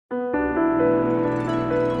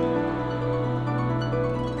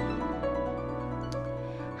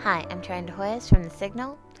Hi, I'm Trent Hoyes from The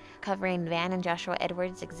Signal, covering Van and Joshua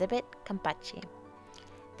Edwards' exhibit, Campeche.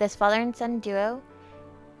 This father and son duo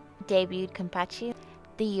debuted Campeche.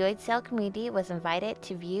 The UHCL community was invited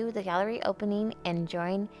to view the gallery opening and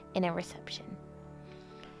join in a reception.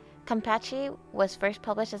 Campeche was first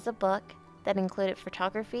published as a book that included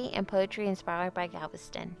photography and poetry inspired by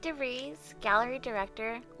Galveston. DeVries, gallery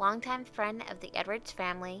director, longtime friend of the Edwards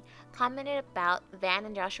family, commented about Van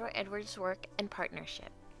and Joshua Edwards' work and partnership.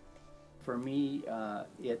 For me,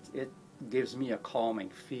 it gives me a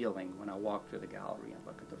calming feeling when I walk through the gallery and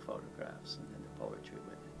look at the photographs and then the poetry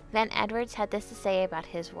with it. Van Edwards had this to say about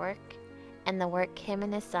his work and the work him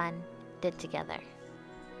and his son did together.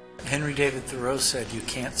 Henry David Thoreau said, "You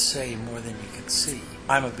can't say more than you can see."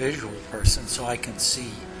 I'm a visual person, so I can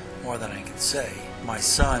see more than I can say. My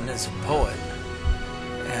son is a poet,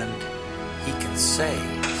 and he can say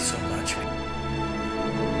so much.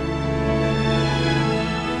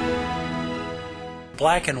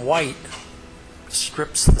 Black and white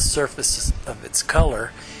strips the surface of its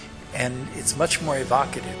color, and it's much more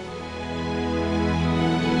evocative.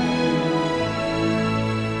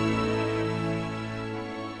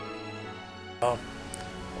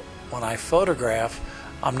 When I photograph,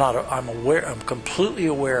 I'm completely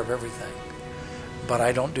aware of everything, but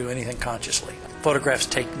I don't do anything consciously. Photographs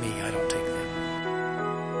take me, I don't take them.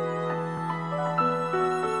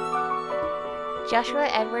 Joshua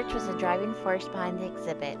Edwards was the driving force behind the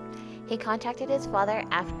exhibit. He contacted his father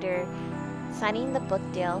after signing the book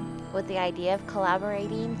deal with the idea of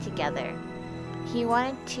collaborating together. He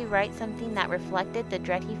wanted to write something that reflected the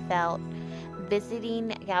dread he felt visiting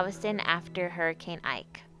Galveston after Hurricane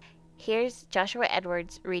Ike. Here's Joshua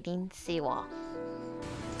Edwards reading Seawall.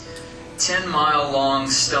 10-mile-long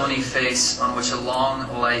stony face on which a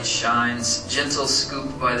long light shines, gentle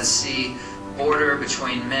scoop by the sea, border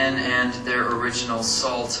between men and their original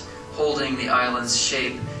salt, holding the island's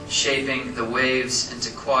shape, shaping the waves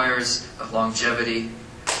into choirs of longevity.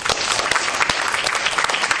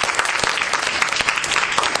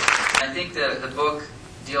 I think the book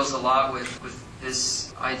deals a lot with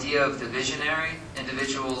this idea of the visionary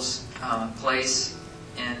individual's place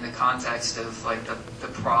in the context of like the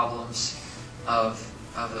problems of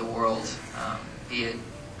the world, be it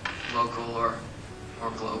local or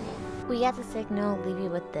global. We at The Signal leave you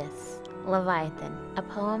with this, Leviathan, a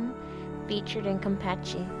poem featured in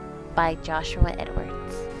Campeche by Joshua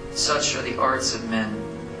Edwards. Such are the arts of men.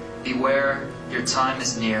 Beware, your time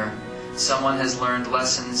is near. Someone has learned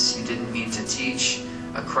lessons you didn't mean to teach.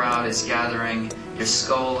 A crowd is gathering. Your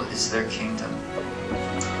skull is their kingdom.